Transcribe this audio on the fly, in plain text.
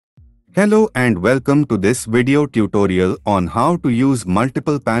Hello and welcome to this video tutorial on how to use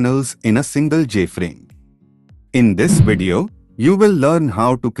multiple panels in a single JFrame. In this video, you will learn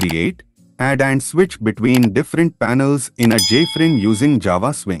how to create, add and switch between different panels in a JFrame using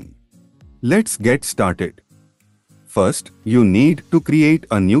Java Swing. Let's get started. First, you need to create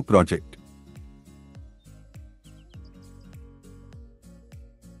a new project.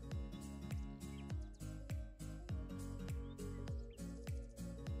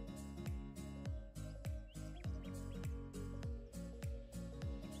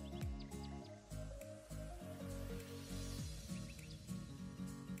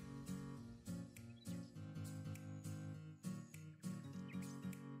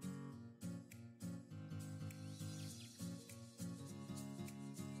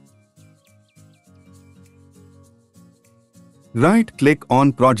 Right-click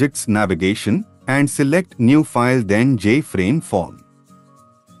on Projects navigation and select New File, then JFrame form.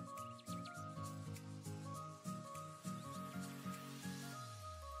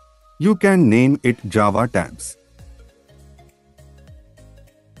 You can name it Java Tabs.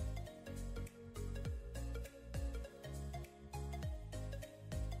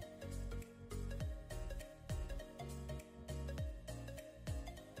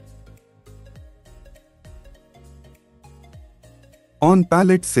 On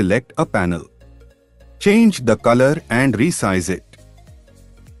palette, select a panel. Change the color and resize it.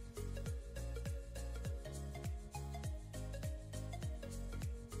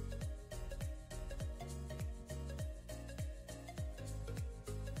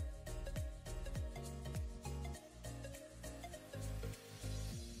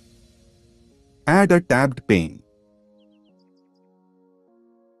 Add a tabbed pane.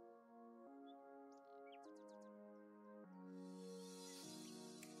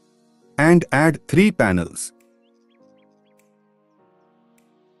 And add 3 panels.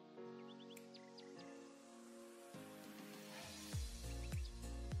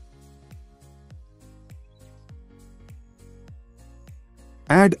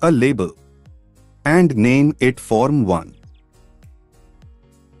 Add a label and name it Form 1.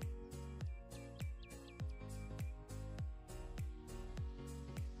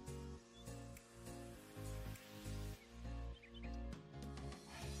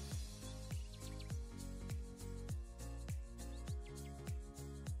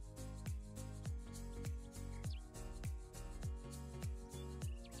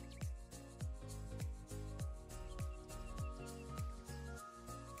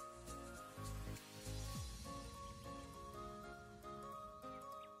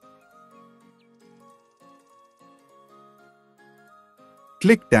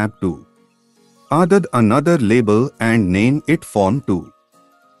 Click Tab 2. Add another label and name it Form 2.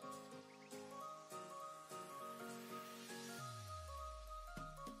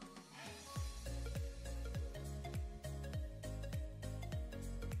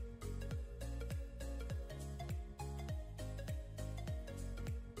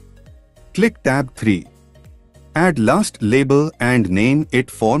 Click Tab 3. Add last label and name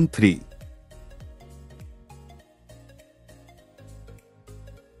it Form 3.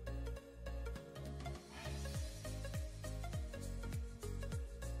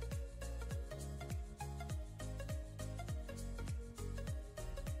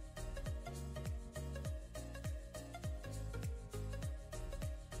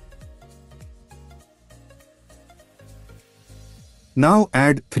 Now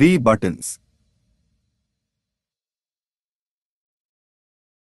add 3 buttons.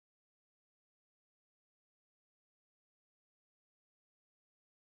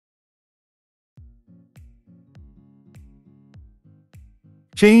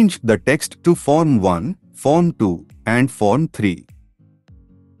 Change the text to Form 1, Form 2, and Form 3.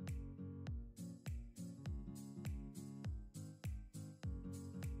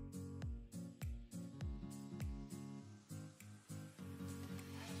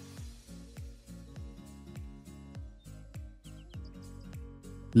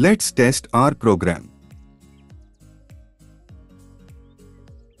 Let's test our program.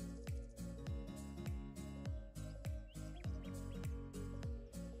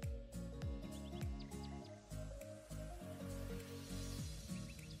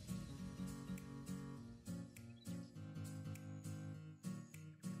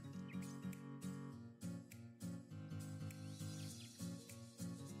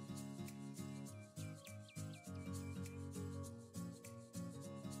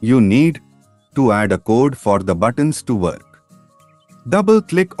 You need to add a code for the buttons to work.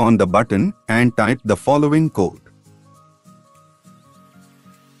 Double-click on the button and type the following code.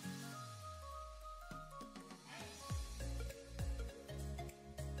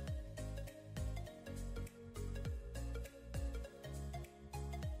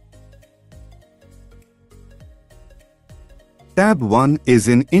 Tab 1 is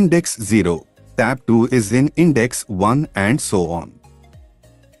in index 0, tab 2 is in index 1 and so on.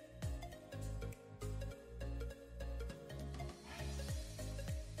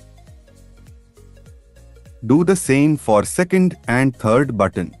 Do the same for second and third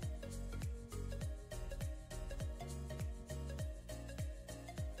button.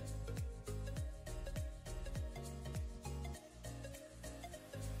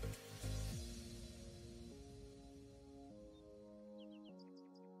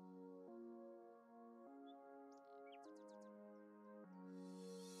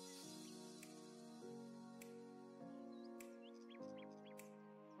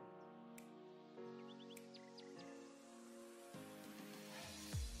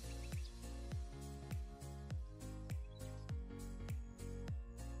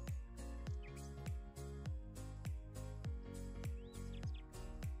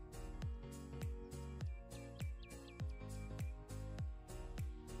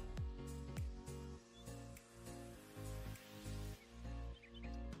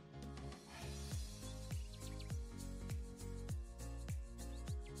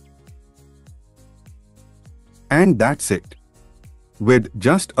 And that's it. With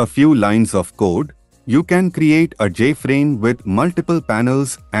just a few lines of code, you can create a JFrame with multiple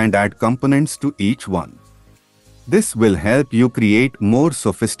panels and add components to each one. This will help you create more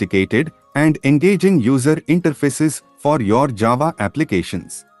sophisticated and engaging user interfaces for your Java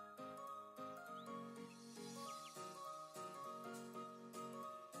applications.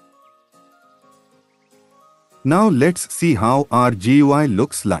 Now let's see how our GUI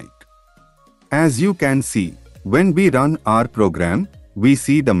looks like. As you can see, when we run our program, we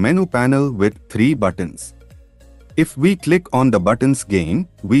see the menu panel with 3 buttons. If we click on the buttons again,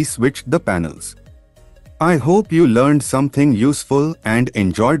 we switch the panels. I hope you learned something useful and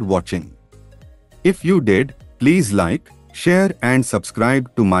enjoyed watching. If you did, please like, share and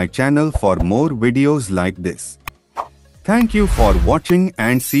subscribe to my channel for more videos like this. Thank you for watching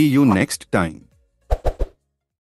and see you next time.